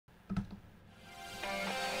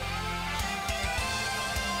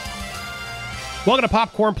Welcome to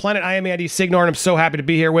Popcorn Planet. I am Andy Signore, and I'm so happy to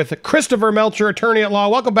be here with Christopher Melcher, attorney at law.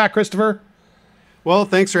 Welcome back, Christopher. Well,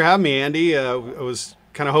 thanks for having me, Andy. I was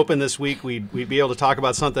kind of hoping this week we'd be able to talk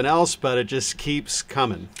about something else, but it just keeps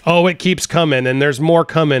coming. Oh, it keeps coming, and there's more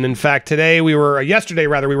coming. In fact, yesterday, we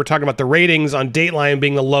were talking about the ratings on Dateline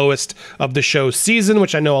being the lowest of the show's season,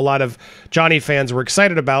 which I know a lot of Johnny fans were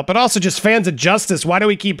excited about, but also just fans of justice. Why do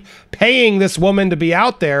we keep paying this woman to be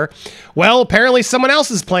out there? Well, apparently someone else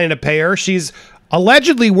is planning to pay her. She's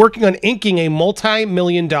allegedly working on inking a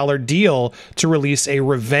multi-million-dollar deal to release a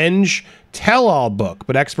revenge tell-all book,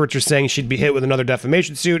 but experts are saying she'd be hit with another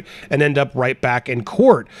defamation suit and end up right back in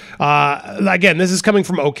court. Again, this is coming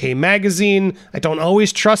from OK Magazine. I don't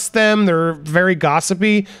always trust them. They're very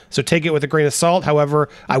gossipy, so take it with a grain of salt. However,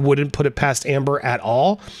 I wouldn't put it past Amber at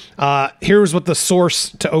all. Here's what the source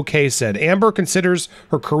to OK said. Amber considers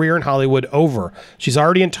her career in Hollywood over. She's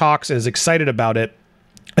already in talks and is excited about it.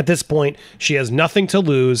 At this point, she has nothing to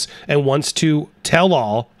lose and wants to tell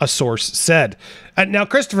all, a source said. Now,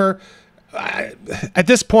 Christopher, at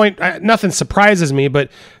this point, nothing surprises me, but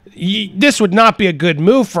this would not be a good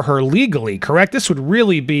move for her legally, correct? This would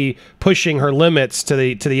really be pushing her limits to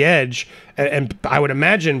the edge, and I would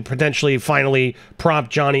imagine potentially finally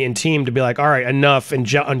prompt Johnny and team to be like, all right, enough,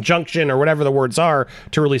 injunction or whatever the words are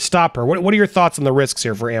to really stop her. What are your thoughts on the risks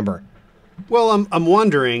here for Amber? Well, I'm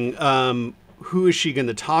wondering, who is she going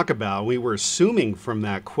to talk about? We were assuming from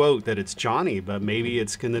that quote that it's Johnny, but maybe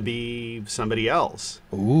it's going to be somebody else.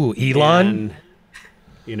 Ooh, Elon?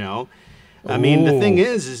 And, I mean, the thing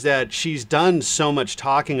is that she's done so much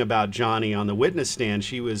talking about Johnny on the witness stand.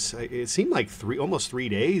 It seemed like almost 3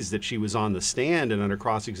 days that she was on the stand and under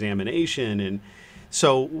cross-examination. And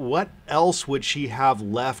so what else would she have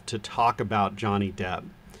left to talk about Johnny Depp?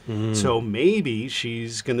 So maybe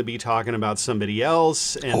she's going to be talking about somebody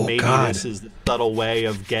else, and this is the subtle way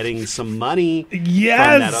of getting some money from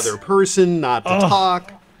that other person not to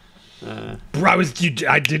talk. That's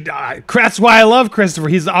why I love Christopher.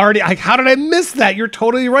 He's already, how did I miss that? You're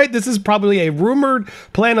totally right. This is probably a rumored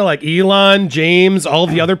plan of like Elon, James, all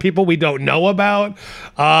the other people we don't know about.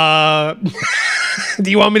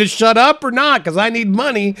 Do you want me to shut up or not? Because I need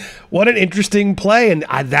money. What an interesting play. And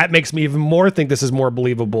that makes me even more think this is more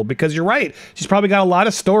believable, because you're right. She's probably got a lot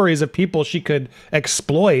of stories of people she could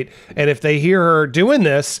exploit. And if they hear her doing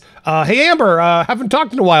this, hey, Amber, haven't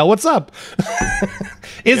talked in a while. What's up?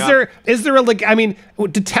 Is there do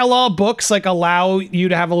tell-all books like allow you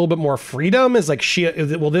to have a little bit more freedom?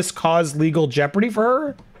 Will this cause legal jeopardy for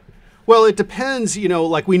her? Well, it depends.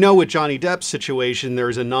 Like we know with Johnny Depp's situation,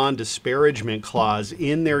 there's a non-disparagement clause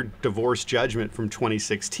in their divorce judgment from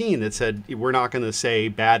 2016 that said we're not going to say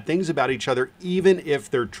bad things about each other, even if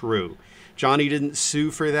they're true. Johnny didn't sue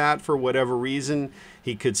for that for whatever reason.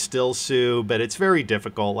 He could still sue, but it's very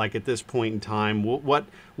difficult. Like at this point in time, what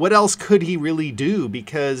else could he really do?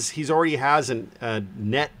 Because he's already has a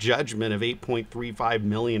net judgment of $8.35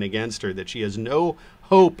 million against her that she has no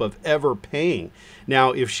hope of ever paying.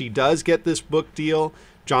 Now, if she does get this book deal,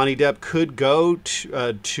 Johnny Depp could go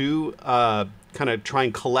to kind of try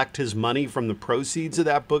and collect his money from the proceeds of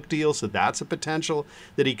that book deal. So that's a potential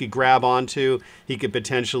that he could grab onto. He could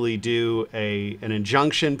potentially do an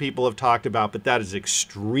injunction people have talked about, but that is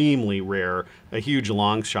extremely rare, a huge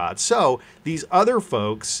long shot. So these other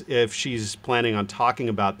folks, if she's planning on talking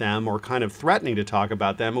about them or kind of threatening to talk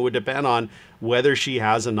about them, it would depend on whether she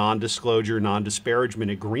has a non-disclosure, non-disparagement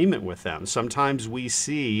agreement with them. Sometimes we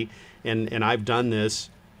see, and I've done this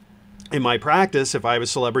in my practice, if I have a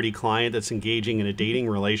celebrity client that's engaging in a dating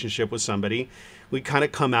relationship with somebody, we kind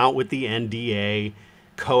of come out with the NDA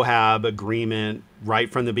cohab agreement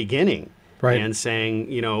right from the beginning. Right. And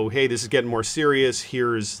saying, hey, this is getting more serious.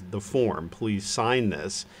 Here's the form. Please sign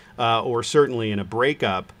this. Or certainly in a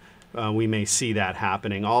breakup, we may see that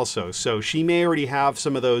happening also. So she may already have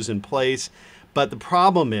some of those in place. But the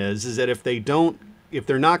problem is that if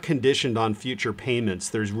they're not conditioned on future payments,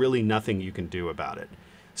 there's really nothing you can do about it.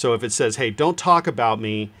 So if it says, hey, don't talk about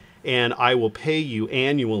me and I will pay you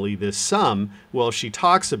annually this sum, well, if she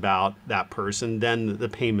talks about that person, then the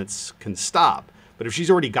payments can stop. But if she's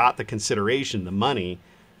already got the consideration, the money,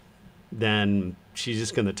 then she's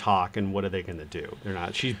just going to talk, and what are they going to do?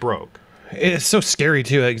 She's broke. It's so scary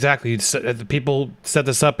too. Exactly. People set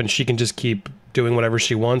this up and she can just keep doing whatever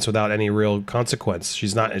she wants without any real consequence.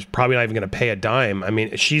 She's probably not even going to pay a dime. I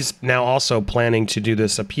mean, she's now also planning to do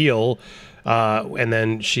this appeal, and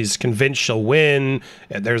then she's convinced she'll win.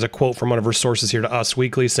 There's a quote from one of her sources here to Us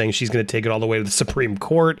Weekly saying she's going to take it all the way to the Supreme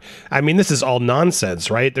Court. I mean, this is all nonsense,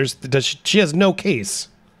 right? She has no case.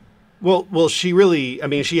 Well, she really, I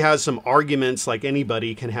mean, she has some arguments, like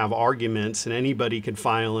anybody can have arguments and anybody can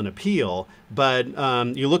file an appeal. But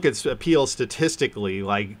you look at appeals statistically,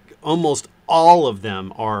 like almost all of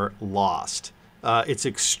them are lost. It's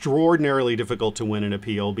extraordinarily difficult to win an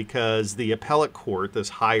appeal because the appellate court, this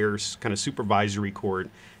higher kind of supervisory court,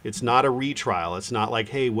 it's not a retrial. It's not like,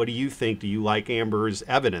 hey, what do you think? Do you like Amber's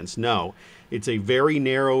evidence? No. It's a very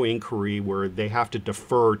narrow inquiry where they have to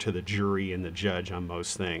defer to the jury and the judge on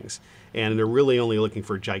most things. And they're really only looking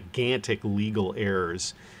for gigantic legal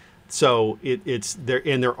errors. So it's there,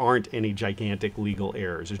 and there aren't any gigantic legal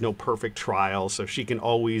errors. There's no perfect trial, so she can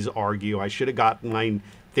always argue, I should have gotten my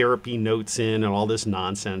therapy notes in and all this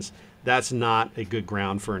nonsense. That's not a good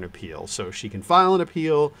ground for an appeal. So she can file an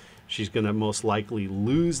appeal. She's going to most likely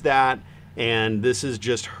lose that. And this is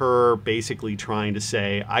just her basically trying to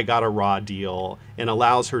say, I got a raw deal, and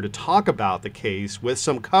allows her to talk about the case with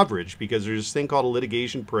some coverage, because there's this thing called a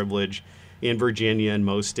litigation privilege in Virginia and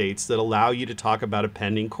most states that allow you to talk about a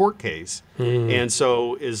pending court case. And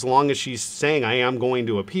so as long as she's saying, I am going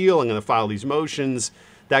to appeal, I'm going to file these motions,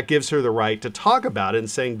 that gives her the right to talk about it and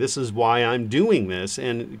saying, this is why I'm doing this,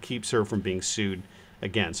 and it keeps her from being sued.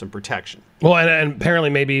 Again, some protection. Well, and apparently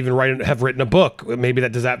maybe even have written a book. Maybe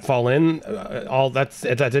does that fall in? That's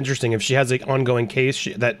interesting. If she has an ongoing case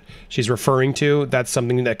that she's referring to, that's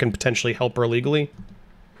something that can potentially help her legally.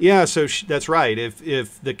 Yeah, so that's right.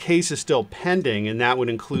 If the case is still pending, and that would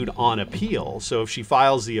include on appeal. So if she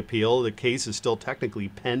files the appeal, the case is still technically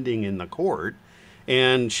pending in the court,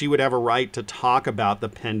 and she would have a right to talk about the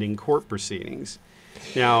pending court proceedings.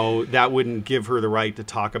 Now, that wouldn't give her the right to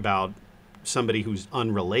talk about somebody who's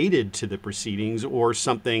unrelated to the proceedings or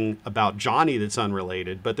something about Johnny that's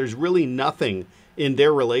unrelated, but there's really nothing in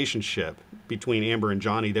their relationship between Amber and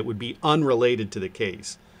Johnny that would be unrelated to the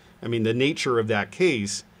case. I mean, the nature of that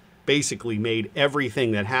case basically made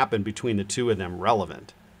everything that happened between the two of them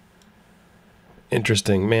relevant.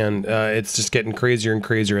 Interesting, man. It's just getting crazier and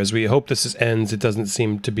crazier. As we hope this ends, it doesn't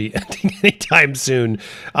seem to be ending anytime soon.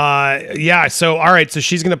 Yeah, so, all right, so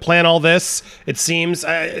she's going to plan all this, it seems.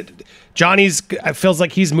 Feels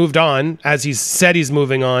like he's moved on, as he's said he's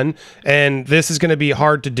moving on, and this is going to be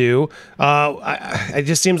hard to do. It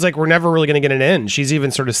just seems like we're never really going to get an end. She's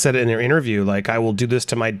even sort of said it in her interview, like, I will do this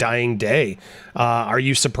to my dying day. Are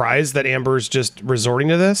you surprised that Amber's just resorting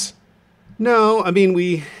to this? No, I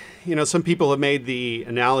mean, some people have made the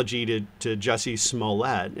analogy to Jussie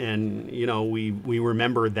Smollett, and, we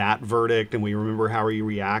remember that verdict, and we remember how he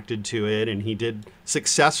reacted to it, and he did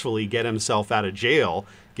successfully get himself out of jail.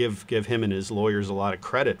 Give him and his lawyers a lot of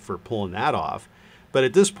credit for pulling that off. But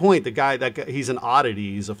at this point, the guy, he's an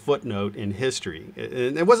oddity, he's a footnote in history.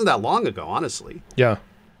 And it wasn't that long ago, honestly. Yeah.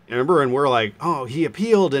 Remember, and we're like, oh, he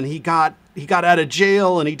appealed, and he got out of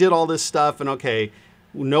jail, and he did all this stuff, and okay,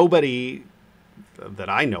 nobody that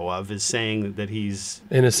I know of is saying that he's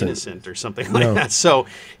innocent or something like that. So,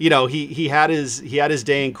 he had his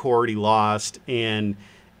day in court, he lost, and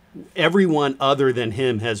everyone other than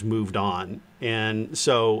him has moved on. And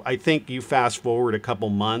so I think you fast forward a couple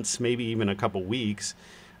months, maybe even a couple weeks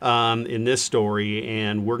in this story,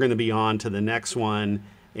 and we're going to be on to the next one.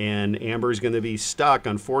 And Amber's going to be stuck,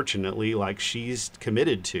 unfortunately, like she's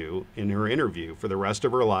committed to in her interview for the rest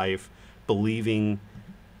of her life, believing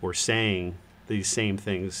or saying these same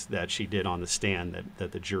things that she did on the stand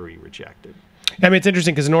that the jury rejected. I mean, it's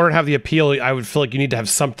interesting because in order to have the appeal, I would feel like you need to have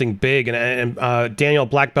something big. And Daniel,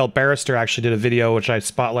 Black Belt Barrister, actually did a video, which I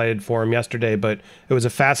spotlighted for him yesterday, but it was a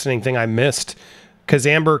fascinating thing I missed because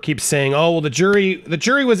Amber keeps saying, oh, well, the jury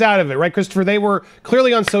was out of it, right, Christopher? They were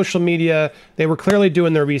clearly on social media. They were clearly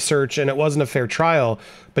doing their research, and it wasn't a fair trial.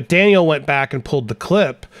 But Daniel went back and pulled the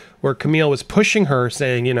clip where Camille was pushing her,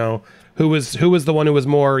 saying, who was the one who was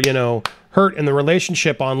more, hurt in the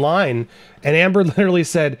relationship online. And Amber literally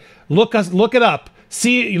said, look it up.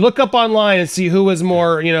 See, look up online and see who was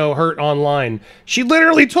more, hurt online. She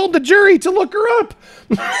literally told the jury to look her up.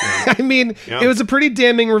 I mean, It was a pretty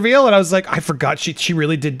damning reveal. And I was like, I forgot she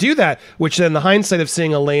really did do that. Which then the hindsight of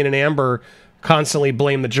seeing Elaine and Amber constantly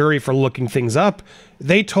blame the jury for looking things up,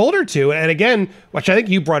 they told her to. And again, which I think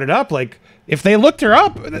you brought it up, like, if they looked her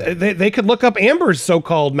up, they could look up Amber's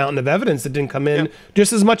so-called mountain of evidence that didn't come in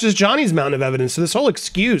just as much as Johnny's mountain of evidence. So this whole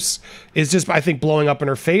excuse is just, I think, blowing up in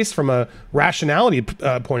her face from a rationality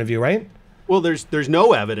point of view, right? Well, there's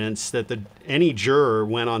no evidence that any juror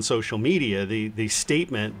went on social media. The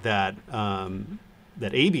statement that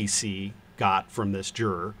ABC got from this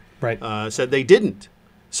juror said they didn't.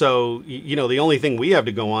 So, the only thing we have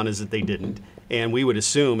to go on is that they didn't. And we would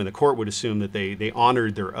assume, and the court would assume, that they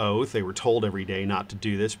honored their oath. They were told every day not to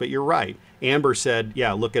do this. But you're right. Amber said,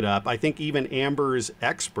 yeah, look it up. I think even Amber's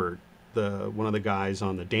expert one of the guys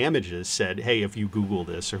on the damages said, hey, if you Google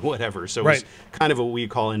this or whatever. So right. it's kind of what we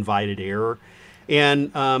call invited error.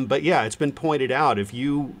 And but yeah, it's been pointed out, if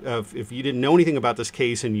you didn't know anything about this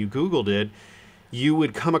case and you Googled it, you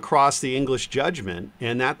would come across the English judgment,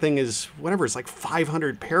 and that thing is whatever, it's like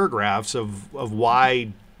 500 paragraphs of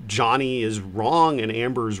why Johnny is wrong and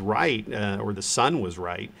Amber's right, or the son was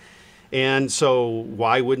right. And so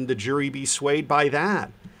why wouldn't the jury be swayed by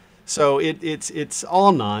that? So it's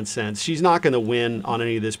all nonsense. She's not going to win on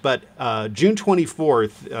any of this. But June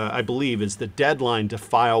 24th, I believe, is the deadline to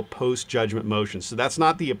file post-judgment motions. So that's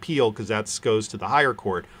not the appeal, because that goes to the higher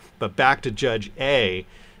court. But back to Judge A,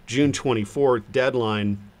 June 24th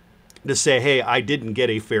deadline to say, hey, I didn't get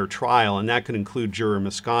a fair trial, and that could include juror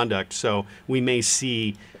misconduct. So we may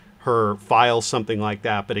see her file something like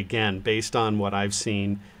that. But again, based on what I've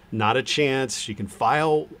seen, not a chance. She can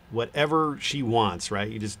file whatever she wants, right?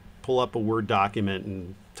 You just pull up a Word document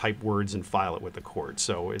and type words and file it with the court.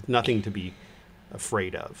 So it's nothing to be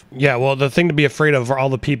afraid of. Yeah, well, the thing to be afraid of are all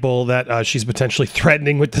the people that she's potentially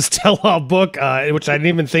threatening with this tell-all book, which I didn't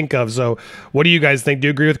even think of. So what do you guys think? Do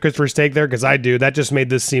you agree with Christopher's take there? Because I do. That just made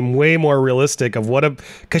this seem way more realistic of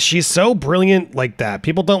because she's so brilliant like that.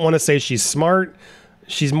 People don't want to say she's smart.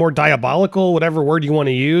 She's more diabolical, whatever word you want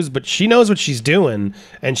to use, but she knows what she's doing,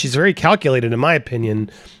 and she's very calculated, in my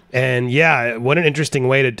opinion. And yeah, what an interesting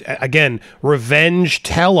way to, again, revenge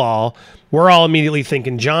tell-all. We're all immediately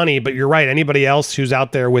thinking Johnny, but you're right. Anybody else who's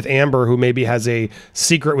out there with Amber, who maybe has a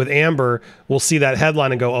secret with Amber, will see that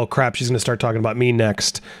headline and go, oh crap, she's going to start talking about me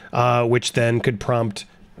next, which then could prompt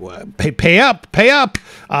pay up.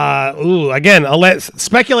 Again, I'll let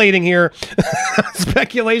speculating here.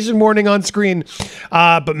 Speculation warning on screen.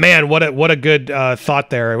 But man, what a good thought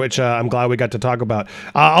there, which I'm glad we got to talk about.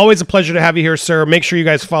 Always a pleasure to have you here, sir. Make sure you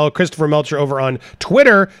guys follow Christopher Melcher over on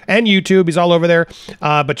Twitter and YouTube. He's all over there.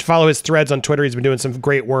 But follow his threads on Twitter. He's been doing some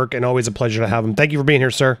great work, and always a pleasure to have him. Thank you for being here,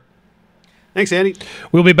 sir. Thanks, Andy.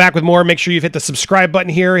 We'll be back with more. Make sure you've hit the subscribe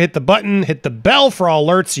button here. Hit the button. Hit the bell for all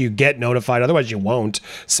alerts so you get notified. Otherwise, you won't.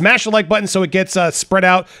 Smash the like button so it gets spread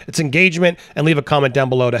out. It's engagement. And leave a comment down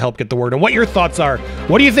below to help get the word. And what your thoughts are.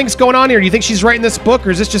 What do you think's going on here? Do you think she's writing this book,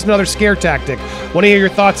 or is this just another scare tactic? Want to hear your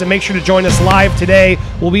thoughts, and make sure to join us live today.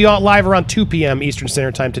 We'll be live around 2 p.m. Eastern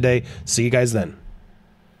Standard Time today. See you guys then.